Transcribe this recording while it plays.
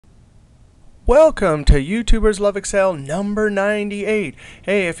Welcome to YouTubers Love Excel number 98.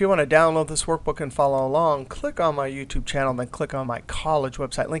 Hey, if you want to download this workbook and follow along, click on my YouTube channel, then click on my college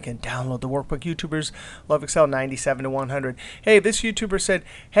website link and download the workbook. YouTubers Love Excel 97 to 100. Hey, this YouTuber said,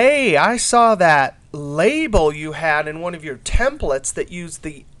 hey, I saw that label you had in one of your templates that used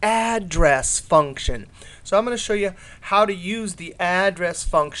the address function. So I'm going to show you how to use the address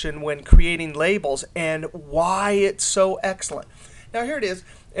function when creating labels and why it's so excellent. Now here it is.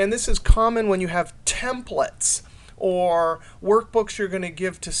 And this is common when you have templates or workbooks you're going to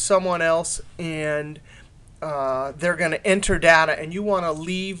give to someone else, and they're going to enter data, and you want to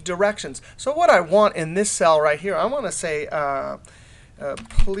leave directions. So what I want in this cell right here, I want to say,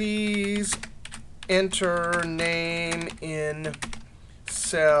 please enter name in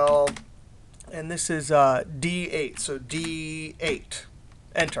cell, and this is D8, so D8.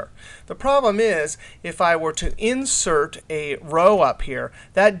 Enter. The problem is, if I were to insert a row up here,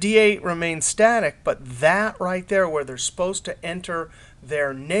 that D8 remains static, but that right there where they're supposed to enter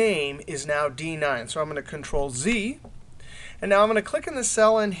their name is now D9. So I'm going to Control Z. And now I'm going to click in the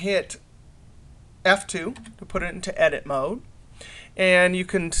cell and hit F2 to put it into edit mode. And you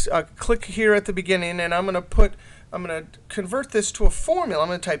can click here at the beginning, and I'm going to convert this to a formula. I'm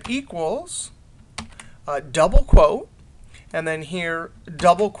going to type equals, double quote, and then here,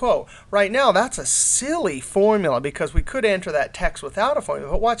 double quote. Right now, that's a silly formula because we could enter that text without a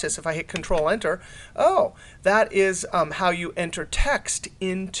formula. But watch this. If I hit Control Enter, oh, that is how you enter text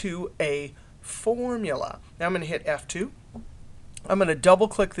into a formula. Now I'm going to hit F2. I'm going to double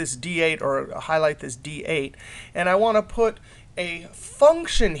click this D8 or highlight this D8. And I want to put a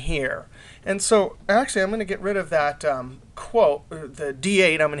function here. And so actually, I'm going to get rid of that quote, the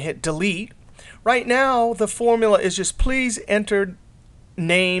D8. I'm going to hit Delete. Right now, the formula is just please enter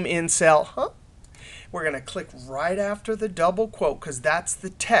name in cell. We're going to click right after the double quote because that's the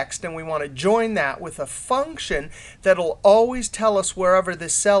text. And we want to join that with a function that will always tell us wherever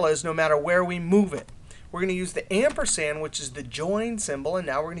this cell is, no matter where we move it. We're going to use the ampersand, which is the join symbol. And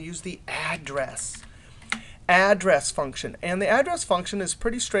now we're going to use the address function. And the address function is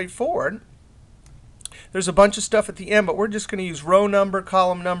pretty straightforward. There's a bunch of stuff at the end, but we're just going to use row number,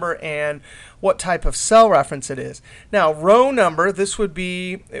 column number, and what type of cell reference it is. Now, row number, this would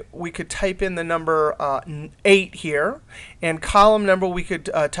be, we could type in the number 8 here. And column number, we could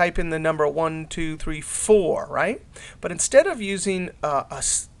type in the number 1, 2, 3, 4, right? But instead of using a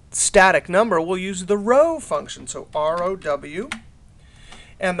static number, we'll use the row function. So ROW.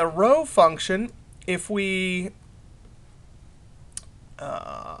 And the row function, if we,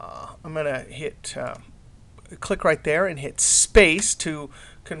 I'm going to hit click right there and hit space to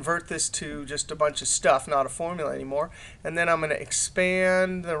convert this to just a bunch of stuff, not a formula anymore. And then I'm going to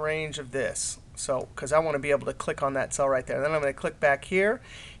expand the range of this. So, because I want to be able to click on that cell right there. Then I'm going to click back here,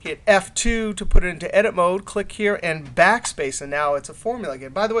 hit F2 to put it into edit mode, click here, and backspace. And now it's a formula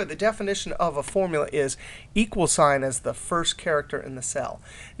again. By the way, the definition of a formula is equal sign as the first character in the cell.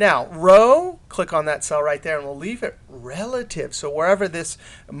 Now, row, click on that cell right there, and we'll leave it relative. So wherever this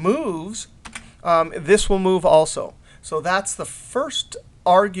moves, this will move also. So that's the first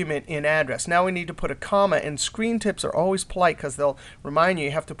argument in address. Now we need to put a comma, and screen tips are always polite because they'll remind you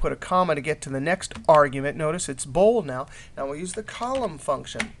have to put a comma to get to the next argument. Notice it's bold now. Now we'll use the column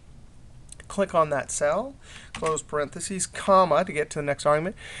function. Click on that cell, close parentheses, comma to get to the next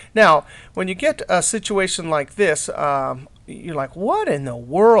argument. Now, when you get a situation like this, you're like, what in the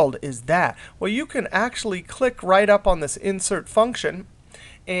world is that? Well, you can actually click right up on this insert function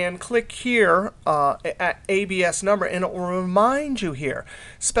and click here at ABS number, and it will remind you here.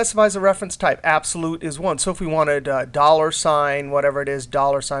 Specifies a reference type. Absolute is 1. So if we wanted $, whatever it is,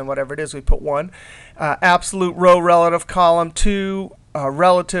 $, whatever it is, we put 1. Absolute row, relative column, 2.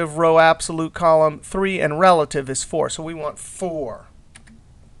 Relative row, absolute column, 3. And relative is 4. So we want 4.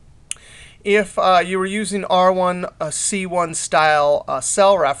 If you were using R1, C1 style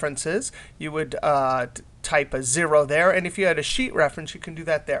cell references, you would type a 0 there. And if you had a sheet reference, you can do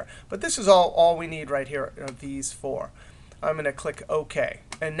that there. But this is all we need right here are these 4. I'm going to click OK.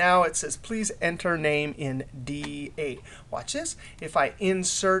 And now it says, please enter name in D8. Watch this. If I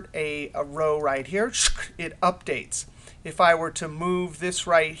insert a row right here, it updates. If I were to move this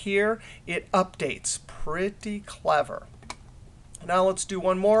right here, it updates. Pretty clever. Now let's do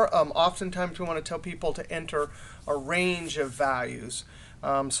one more. Oftentimes we want to tell people to enter a range of values.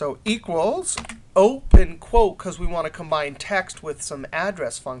 So equals, open quote, because we want to combine text with some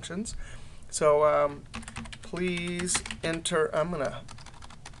address functions. So please enter,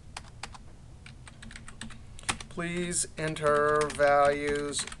 please enter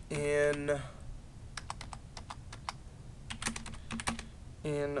values in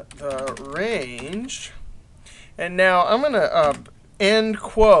in the range. And now I'm going to end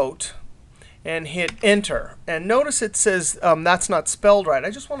quote and hit enter. And notice it says that's not spelled right. I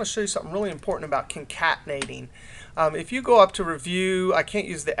just want to show you something really important about concatenating. If you go up to review, I can't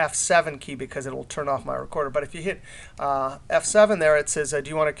use the F7 key because it will turn off my recorder. But if you hit F7 there, it says, do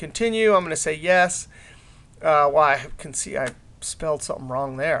you want to continue? I'm going to say yes. Well, I can see I spelled something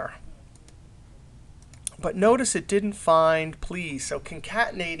wrong there. But notice it didn't find please. So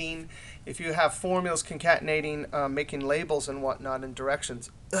concatenating, if you have formulas concatenating, making labels and whatnot and directions,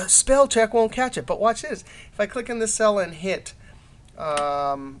 spell check won't catch it. But watch this. If I click in this cell and hit,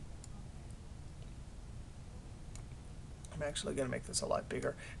 I'm actually going to make this a lot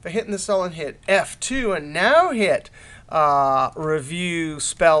bigger. If I hit in the cell and hit F2 and now hit review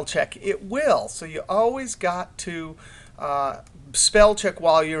spell check, it will. So you always got to spell check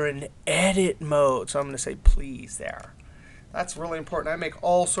while you're in edit mode. So I'm going to say please there. That's really important. I make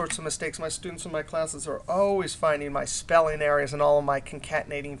all sorts of mistakes. My students in my classes are always finding my spelling errors in all of my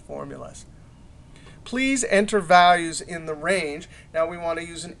concatenating formulas. Please enter values in the range. Now we want to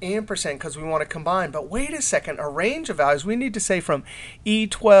use an ampersand because we want to combine. But wait a second, a range of values, we need to say from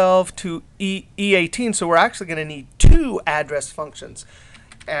E12 to E18. So we're actually going to need two address functions.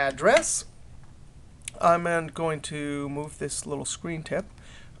 Address, I'm going to move this little screen tip,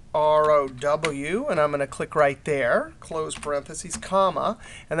 ROW, and I'm going to click right there, close parentheses, comma.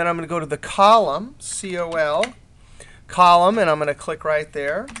 And then I'm going to go to the column, COL, column, and I'm going to click right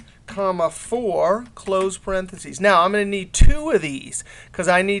there, comma 4, close parentheses. Now I'm going to need two of these because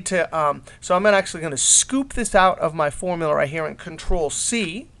I need to, so I'm actually going to scoop this out of my formula right here and Control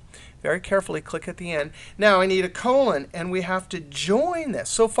C. Very carefully click at the end. Now I need a colon, and we have to join this.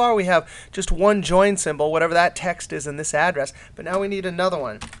 So far we have just one join symbol, whatever that text is in this address. But now we need another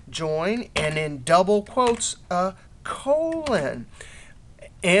one. Join, and in double quotes, a colon.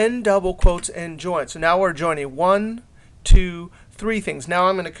 End double quotes and join. So now we're joining 1, 2, 3 things. Now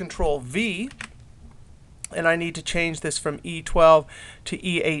I'm going to Control V, and I need to change this from E12 to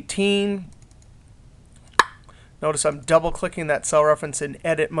E18. Notice I'm double clicking that cell reference in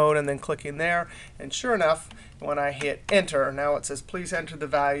edit mode and then clicking there. And sure enough, when I hit enter, now it says please enter the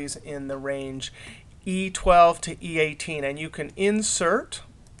values in the range E12 to E18. And you can insert,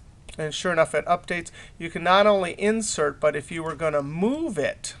 and sure enough it updates. You can not only insert, but if you were going to move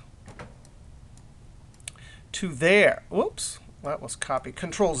it to there, whoops, that was copy.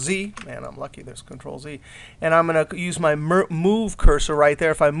 Control Z, man, I'm lucky there's Control Z. And I'm going to use my move cursor right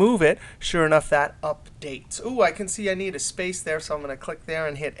there. If I move it, sure enough, that updates. Ooh, I can see I need a space there, so I'm going to click there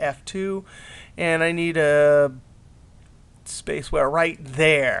and hit F2. And I need a space where right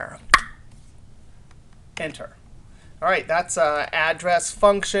there. Enter. All right, that's address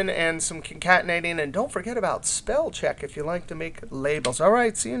function and some concatenating. And don't forget about spell check if you like to make labels. All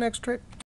right, see you next trick.